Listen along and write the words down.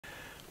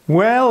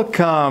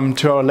Welcome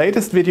to our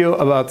latest video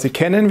about the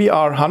Canon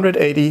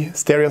VR180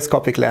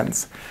 stereoscopic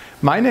lens.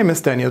 My name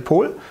is Daniel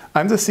Pohl,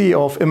 I'm the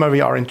CEO of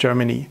immerVR in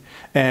Germany.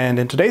 And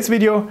in today's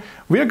video,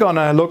 we're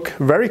gonna look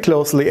very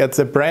closely at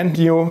the brand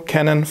new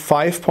Canon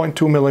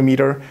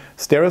 5.2mm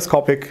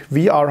stereoscopic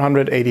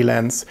VR180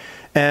 lens.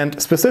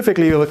 And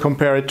specifically, we'll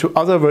compare it to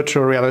other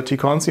virtual reality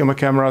consumer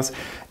cameras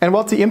and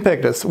what the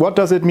impact is. What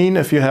does it mean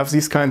if you have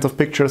these kinds of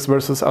pictures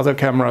versus other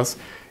cameras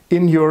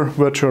in your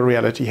virtual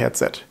reality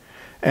headset?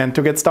 And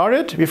to get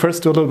started, we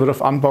first do a little bit of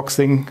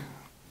unboxing.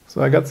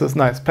 So I got this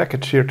nice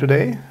package here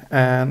today,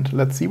 and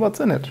let's see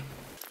what's in it.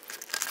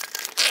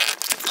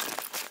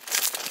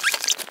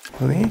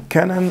 The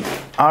Canon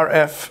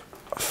RF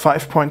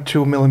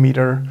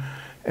 5.2mm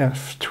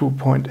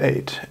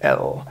f2.8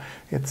 L.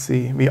 It's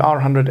the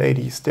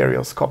VR180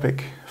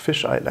 stereoscopic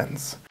fisheye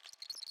lens.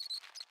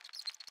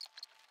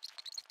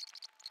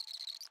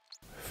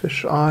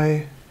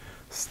 Fisheye,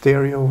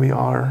 stereo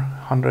VR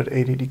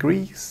 180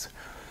 degrees.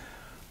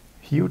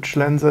 Huge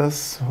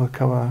lenses will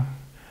cover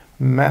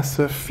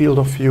massive field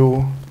of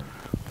view,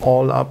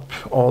 all up,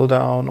 all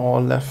down,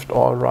 all left,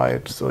 all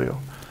right. So you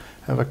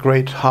have a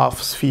great half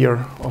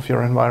sphere of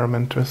your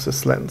environment with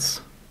this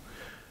lens.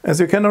 As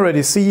you can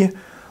already see,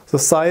 the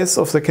size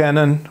of the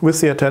Canon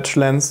with the attached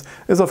lens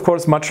is of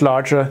course much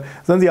larger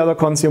than the other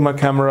consumer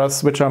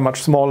cameras, which are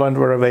much smaller and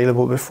were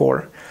available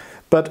before.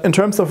 But in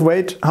terms of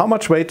weight, how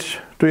much weight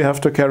do you have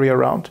to carry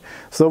around?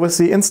 So with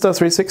the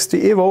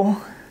Insta360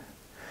 Evo,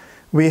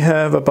 we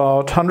have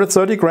about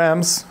 130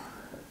 grams.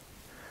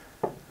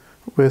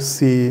 With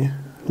the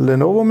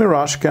Lenovo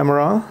Mirage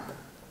camera,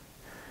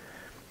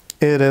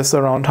 it is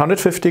around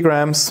 150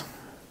 grams.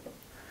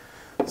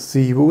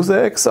 The WUSE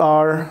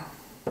XR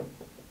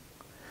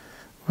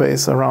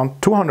weighs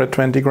around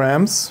 220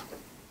 grams.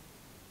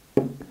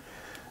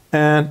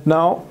 And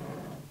now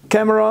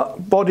camera,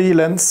 body,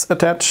 lens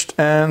attached,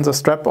 and the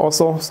strap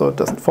also, so it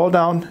doesn't fall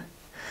down.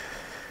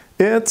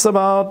 It's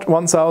about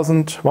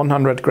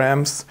 1,100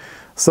 grams.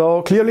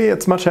 So clearly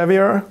it's much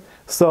heavier.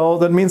 So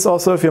that means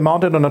also if you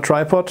mount it on a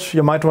tripod,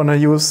 you might want to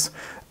use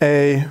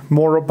a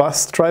more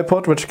robust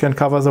tripod which can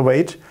cover the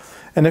weight.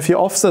 And if you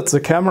offset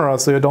the camera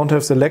so you don't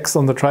have the legs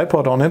on the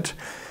tripod on it,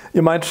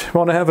 you might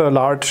want to have a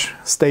large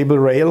stable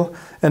rail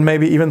and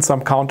maybe even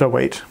some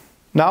counterweight.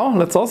 Now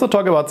let's also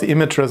talk about the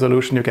image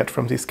resolution you get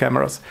from these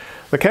cameras.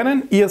 The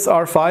Canon EOS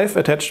R5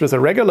 attached with a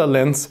regular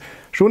lens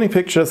shooting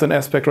pictures in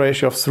aspect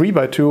ratio of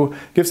 3:2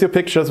 gives you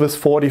pictures with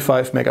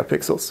 45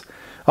 megapixels.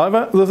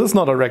 However, this is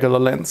not a regular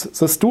lens.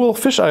 This dual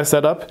fisheye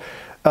setup,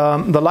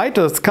 the light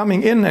that's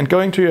coming in and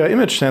going to your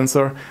image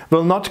sensor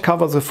will not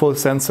cover the full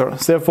sensor.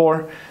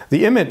 Therefore,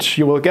 the image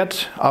you will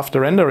get after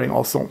rendering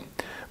also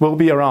will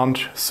be around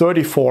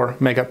 34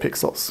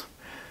 megapixels.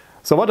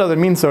 So what does it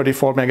mean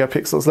 34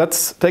 megapixels?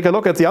 Let's take a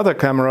look at the other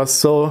cameras.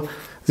 So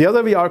the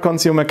other VR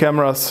consumer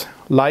cameras,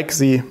 like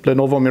the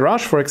Lenovo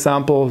Mirage, for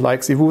example,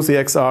 like the WUSE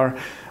XR,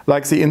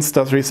 like the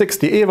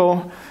Insta360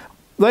 Evo,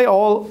 they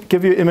all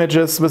give you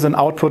images with an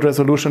output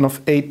resolution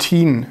of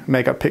 18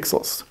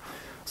 megapixels.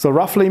 So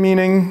roughly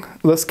meaning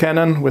this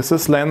Canon with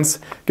this lens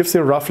gives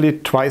you roughly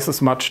twice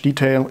as much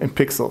detail in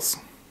pixels.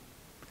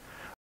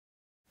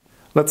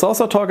 Let's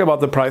also talk about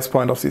the price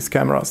point of these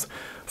cameras.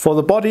 For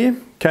the body,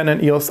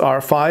 Canon EOS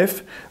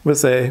R5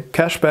 with a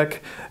cashback,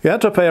 you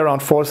had to pay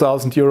around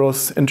 4,000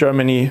 euros in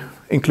Germany,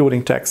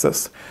 including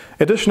taxes.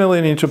 Additionally,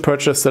 you need to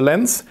purchase the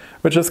lens,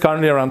 which is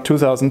currently around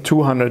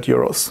 2,200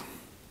 euros.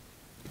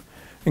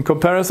 In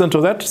comparison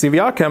to that, the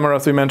VR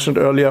cameras we mentioned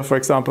earlier, for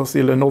example, the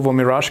Lenovo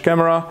Mirage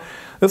camera,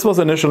 this was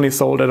initially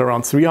sold at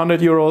around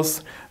 300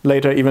 euros,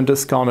 later even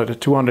discounted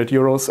at 200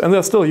 euros, and there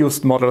are still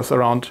used models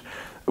around,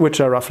 which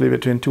are roughly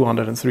between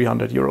 200 and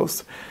 300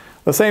 euros.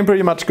 The same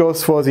pretty much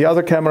goes for the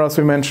other cameras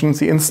we mentioned,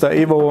 the Insta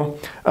Evo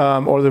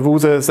or the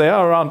WUSE. They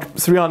are around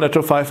 300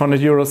 to 500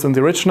 euros in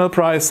the original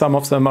price. Some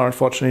of them are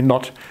unfortunately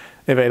not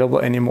available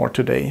anymore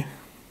today.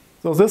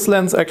 So this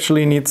lens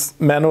actually needs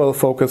manual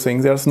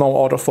focusing. There's no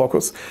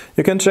autofocus.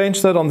 You can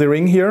change that on the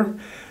ring here.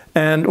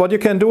 And what you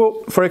can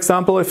do, for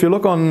example, if you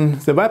look on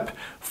the web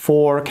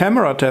for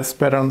camera test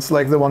patterns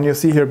like the one you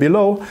see here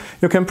below,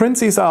 you can print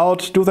these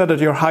out, do that at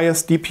your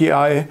highest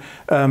DPI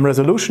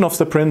resolution of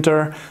the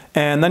printer,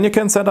 and then you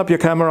can set up your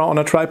camera on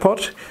a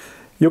tripod.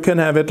 You can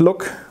have it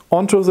look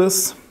onto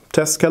this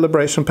test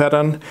calibration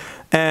pattern,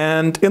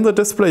 and in the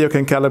display you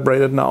can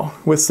calibrate it now.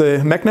 With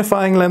the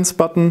magnifying lens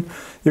button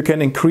you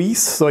can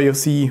increase so you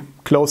see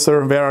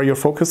closer where you're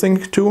focusing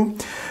to.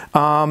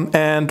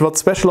 And what's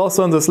special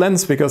also in this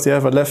lens, because you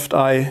have a left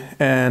eye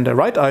and a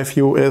right eye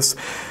view, is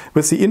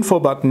with the info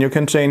button you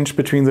can change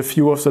between the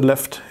view of the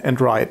left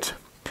and right.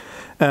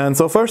 And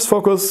so first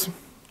focus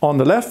on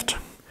the left,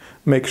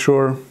 make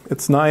sure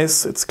it's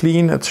nice, it's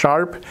clean, it's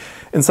sharp.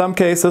 In some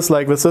cases,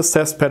 like with this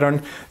test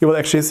pattern, you will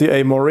actually see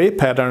a moire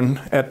pattern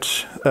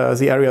at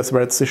the areas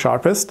where it's the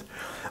sharpest.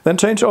 Then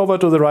change over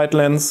to the right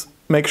lens,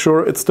 make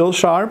sure it's still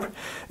sharp.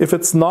 If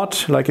it's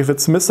not, like if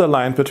it's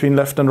misaligned between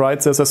left and right,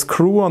 there's a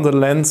screw on the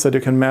lens that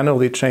you can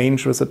manually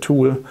change with a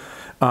tool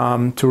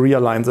to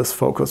realign this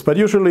focus. But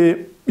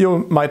usually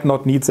you might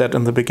not need that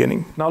in the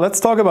beginning. Now let's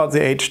talk about the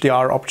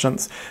HDR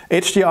options.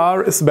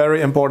 HDR is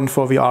very important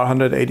for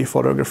VR180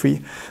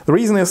 photography. The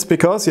reason is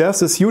because you have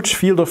this huge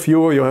field of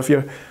view, you have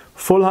your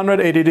full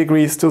 180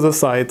 degrees to the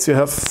sides, you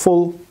have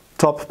full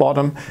top,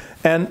 bottom,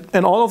 and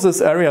in all of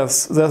these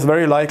areas there's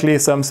very likely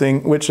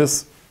something which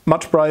is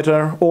much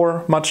brighter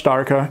or much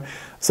darker.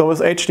 So with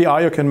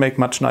HDR you can make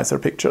much nicer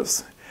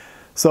pictures.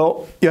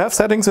 So you have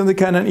settings in the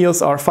Canon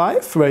EOS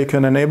R5 where you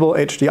can enable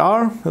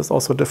HDR. There's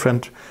also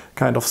different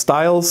kind of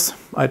styles.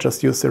 I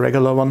just use the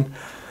regular one.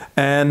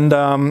 And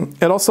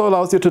it also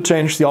allows you to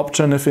change the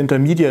option if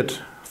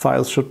intermediate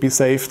files should be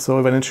saved.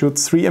 So when it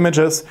shoots 3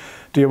 images,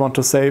 do you want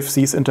to save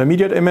these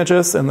intermediate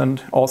images and then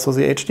also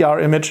the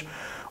HDR image,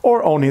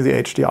 or only the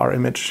HDR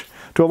image?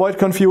 To avoid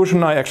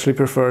confusion, I actually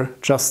prefer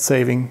just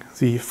saving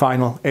the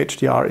final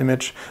HDR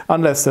image,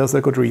 unless there's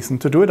a good reason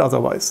to do it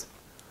otherwise.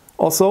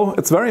 Also,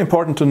 it's very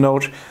important to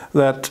note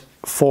that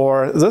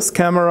for this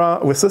camera,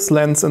 with this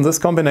lens in this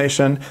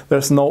combination,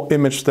 there's no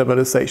image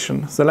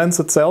stabilization. The lens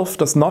itself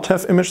does not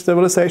have image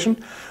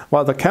stabilization.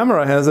 While the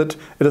camera has it,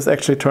 it is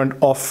actually turned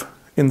off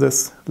in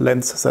this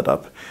lens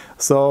setup.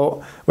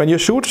 So when you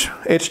shoot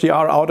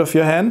HDR out of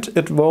your hand,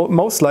 it will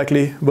most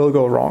likely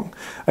go wrong.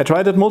 I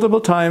tried it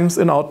multiple times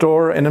in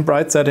outdoor and in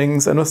bright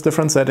settings and with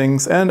different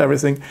settings and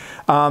everything,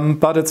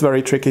 but it's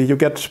very tricky. You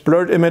get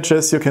blurred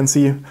images, you can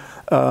see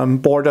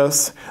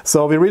borders.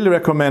 So we really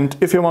recommend,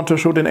 if you want to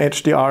shoot in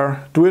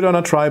HDR, do it on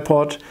a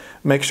tripod,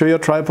 make sure your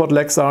tripod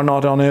legs are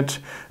not on it,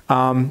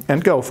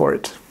 and go for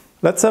it.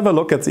 Let's have a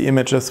look at the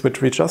images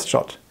which we just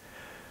shot.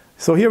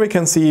 So here we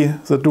can see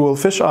the dual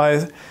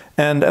fisheye,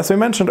 and as we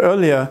mentioned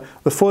earlier,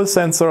 the full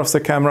sensor of the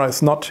camera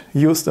is not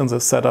used in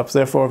this setup,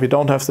 therefore we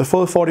don't have the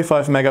full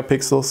 45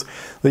 megapixels.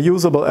 The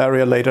usable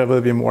area later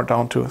will be more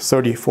down to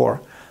 34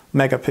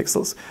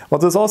 megapixels.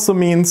 What this also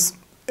means,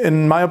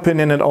 in my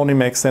opinion, it only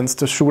makes sense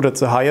to shoot at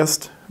the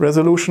highest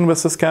resolution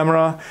with this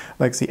camera,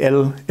 like the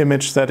L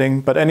image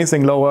setting, but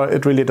anything lower,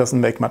 it really doesn't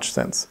make much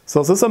sense.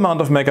 So this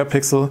amount of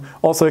megapixel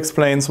also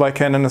explains why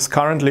Canon is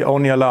currently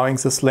only allowing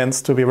this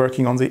lens to be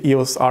working on the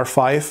EOS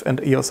R5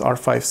 and EOS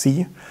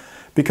R5C.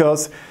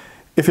 Because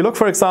if you look,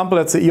 for example,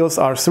 at the EOS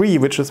R3,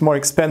 which is more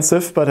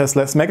expensive but has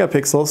less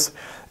megapixels,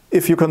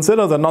 if you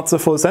consider that not the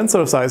full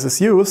sensor size is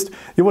used,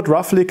 you would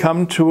roughly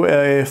come to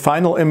a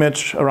final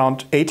image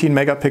around 18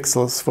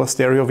 megapixels for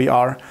stereo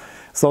VR.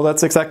 So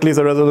that's exactly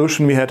the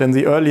resolution we had in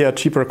the earlier,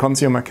 cheaper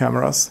consumer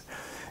cameras.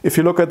 If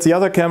you look at the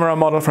other camera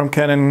model from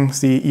Canon,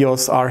 the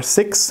EOS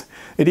R6,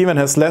 it even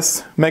has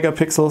less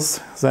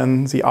megapixels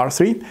than the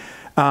R3.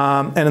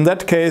 And in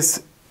that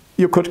case,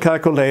 you could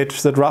calculate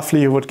that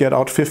roughly you would get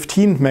out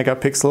 15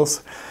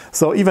 megapixels,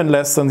 so even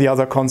less than the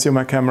other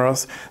consumer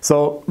cameras.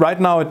 So right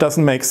now it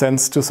doesn't make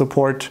sense to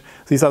support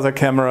these other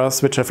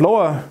cameras which have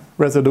lower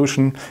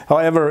resolution.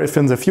 However, if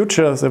in the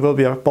future there will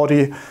be a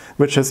body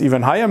which has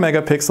even higher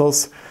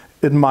megapixels,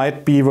 it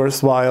might be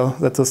worthwhile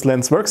that this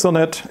lens works on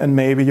it and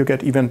maybe you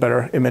get even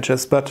better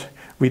images, but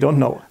we don't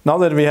know. Now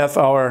that we have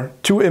our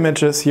 2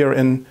 images here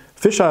in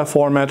fisheye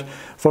format,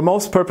 for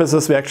most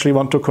purposes we actually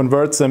want to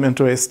convert them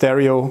into a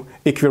stereo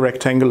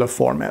equirectangular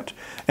format.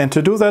 And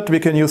to do that we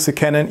can use the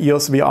Canon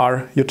EOS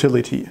VR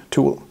Utility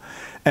tool.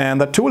 And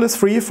that tool is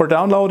free for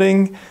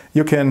downloading.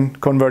 You can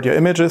convert your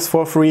images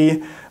for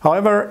free.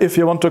 However, if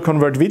you want to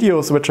convert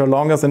videos which are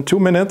longer than 2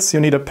 minutes, you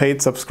need a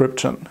paid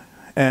subscription.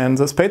 And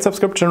this paid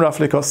subscription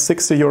roughly costs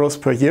 60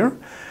 euros per year.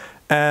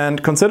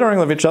 And considering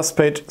that we just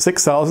paid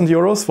 6,000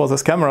 euros for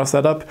this camera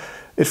setup,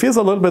 it feels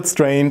a little bit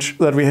strange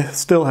that we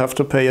still have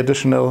to pay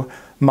additional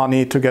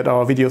money to get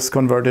our videos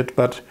converted,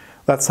 but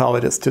that's how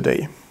it is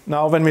today.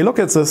 Now, when we look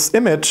at this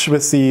image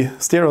with the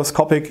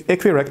stereoscopic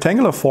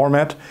equirectangular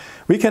format,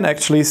 we can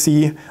actually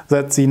see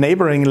that the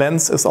neighboring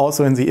lens is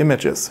also in the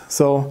images.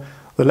 So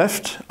the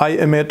left eye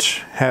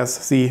image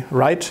has the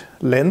right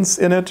lens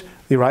in it,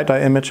 the right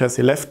eye image has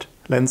the left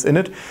lens in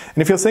it.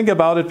 And if you think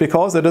about it,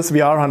 because it is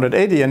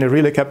VR180 and you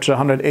really capture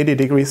 180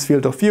 degrees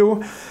field of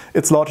view,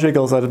 it's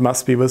logical that it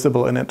must be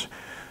visible in it.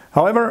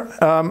 However,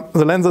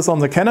 the lenses on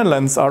the Canon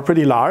lens are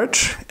pretty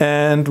large,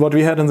 and what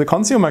we had in the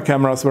consumer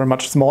cameras were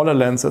much smaller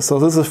lenses, so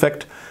this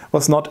effect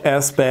was not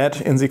as bad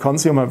in the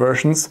consumer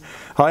versions.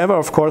 However,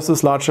 of course,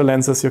 with larger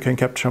lenses you can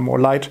capture more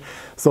light,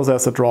 so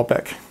there's a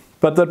drawback.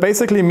 But that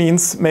basically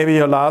means maybe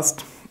your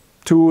last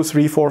 2,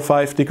 3, 4,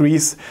 5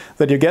 degrees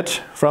that you get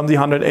from the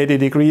 180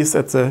 degrees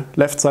at the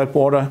left side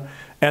border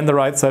and the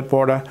right side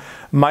border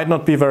might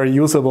not be very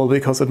usable,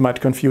 because it might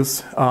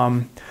confuse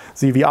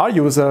the VR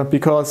user,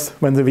 because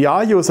when the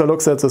VR user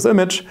looks at this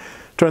image,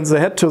 turns the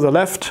head to the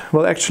left,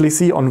 will actually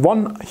see on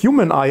one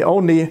human eye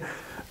only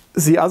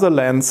the other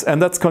lens,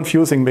 and that's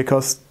confusing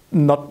because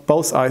not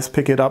both eyes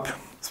pick it up.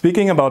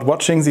 Speaking about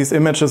watching these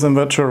images in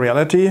virtual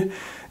reality,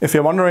 if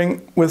you're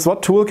wondering with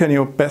what tool can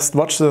you best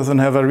watch this and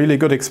have a really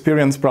good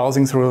experience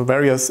browsing through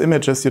various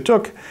images you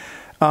took,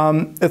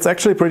 it's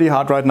actually pretty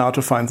hard right now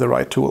to find the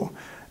right tool.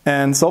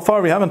 And so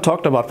far we haven't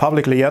talked about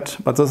publicly yet,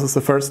 but this is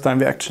the first time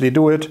we actually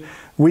do it.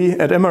 We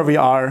at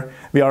immerVR,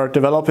 we are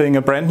developing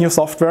a brand new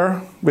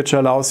software which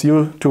allows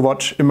you to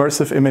watch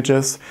immersive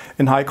images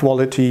in high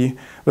quality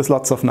with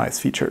lots of nice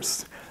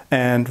features.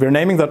 And we're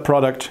naming that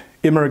product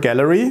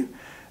immerGallery.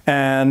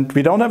 And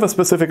we don't have a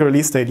specific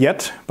release date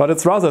yet, but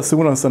it's rather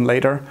sooner than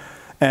later.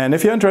 And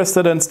if you're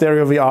interested in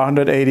stereo VR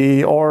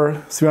 180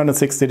 or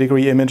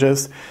 360-degree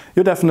images,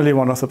 you definitely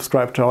want to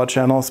subscribe to our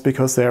channels,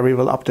 because there we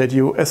will update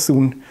you as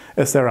soon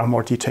as there are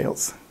more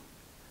details.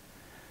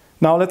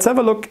 Now let's have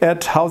a look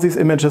at how these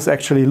images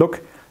actually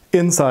look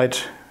inside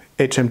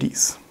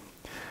HMDs.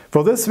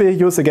 For this we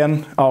use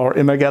again our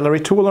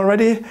immerGallery tool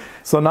already.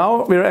 So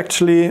now we're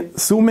actually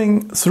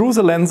zooming through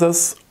the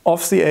lenses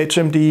of the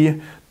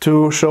HMD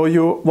to show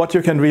you what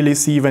you can really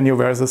see when you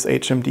wear this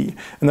HMD.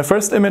 And the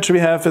first image we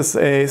have is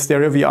a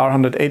stereo VR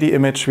 180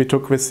 image we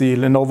took with the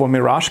Lenovo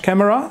Mirage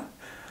camera.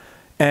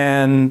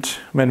 And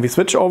when we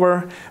switch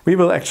over, we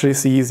will actually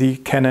see the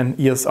Canon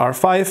EOS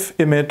R5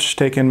 image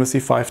taken with the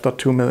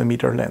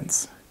 5.2mm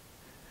lens.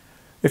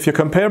 If you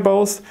compare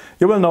both,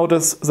 you will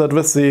notice that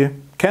with the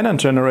Canon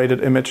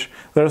generated image,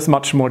 there is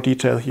much more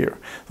detail here.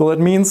 So that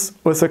means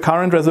with the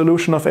current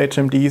resolution of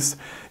HMDs,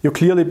 you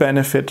clearly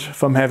benefit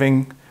from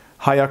having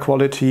higher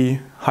quality,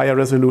 higher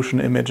resolution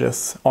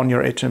images on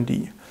your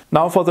HMD.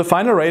 Now for the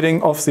final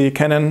rating of the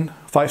Canon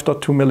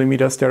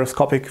 5.2mm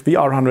stereoscopic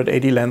VR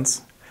 180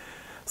 lens.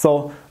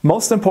 So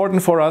most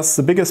important for us,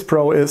 the biggest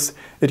pro is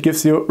it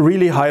gives you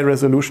really high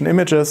resolution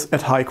images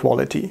at high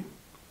quality.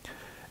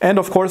 And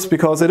of course,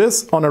 because it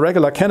is on a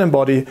regular Canon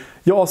body,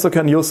 you also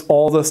can use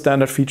all the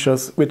standard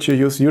features which you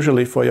use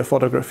usually for your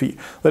photography.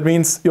 That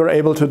means you're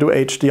able to do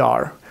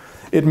HDR.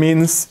 It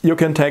means you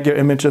can tag your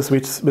images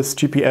with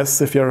GPS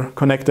if you're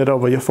connected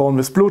over your phone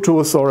with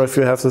Bluetooth, or if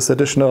you have this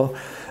additional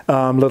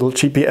little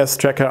GPS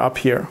tracker up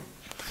here.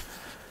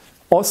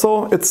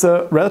 Also, it's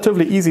a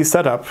relatively easy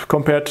setup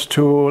compared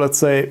to, let's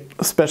say,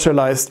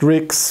 specialized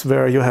rigs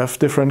where you have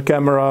different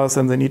cameras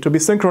and they need to be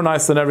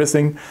synchronized and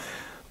everything.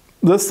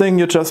 This thing,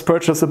 you just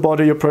purchase a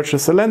body, you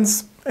purchase a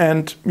lens,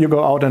 and you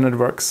go out and it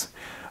works.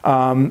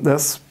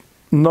 There's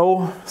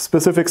no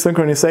specific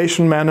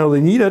synchronization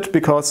manually needed,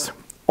 because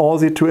all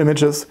the two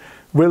images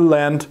will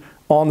land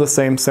on the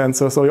same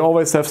sensor. So you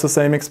always have the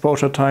same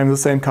exposure time, the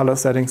same color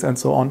settings and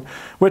so on,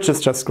 which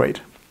is just great.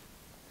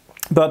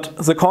 But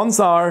the cons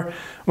are,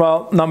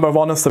 well, number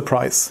one is the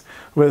price.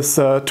 With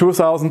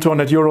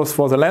 2,200 euros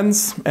for the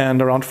lens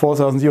and around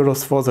 4,000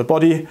 euros for the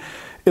body,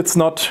 it's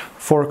not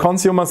for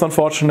consumers,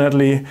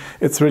 unfortunately.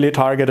 It's really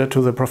targeted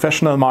to the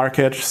professional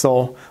market,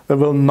 so there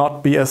will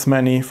not be as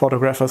many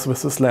photographers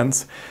with this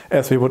lens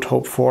as we would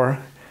hope for.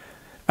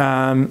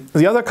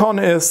 The other con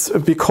is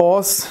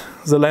because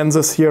the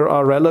lenses here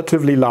are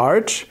relatively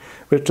large,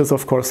 which is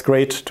of course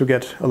great to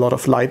get a lot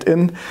of light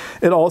in.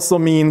 It also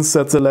means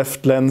that the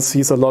left lens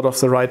sees a lot of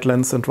the right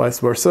lens and vice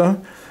versa.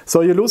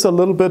 So you lose a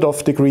little bit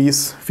of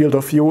degrees field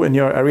of view in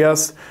your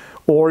areas,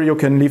 or you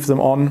can leave them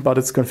on, but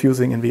it's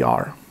confusing in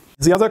VR.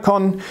 The other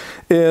con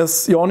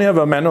is you only have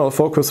a manual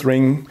focus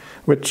ring,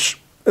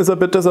 which is a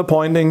bit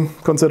disappointing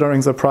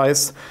considering the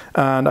price,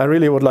 and I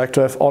really would like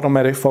to have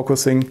automatic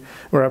focusing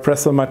where I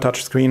press on my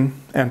touch screen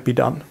and be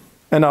done.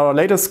 And our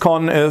latest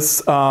con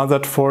is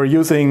that for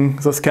using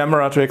this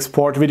camera to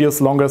export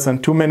videos longer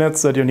than 2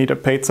 minutes, that you need a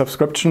paid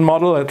subscription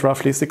model at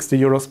roughly 60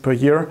 euros per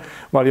year,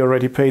 while you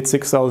already paid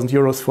 6,000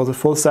 euros for the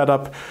full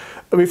setup.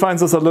 We find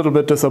this a little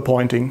bit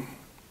disappointing.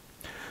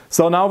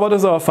 So now what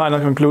is our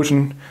final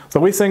conclusion? So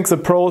we think the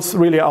pros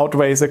really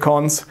outweigh the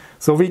cons,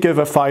 so we give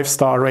a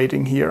 5-star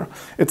rating here.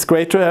 It's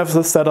great to have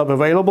this setup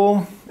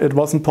available. It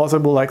wasn't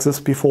possible like this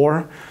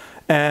before.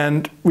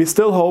 And we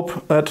still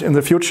hope that in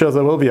the future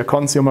there will be a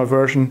consumer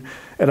version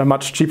at a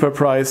much cheaper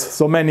price,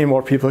 so many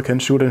more people can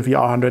shoot in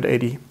VR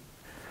 180.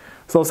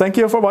 So thank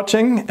you for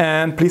watching,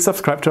 and please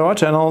subscribe to our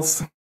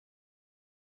channels.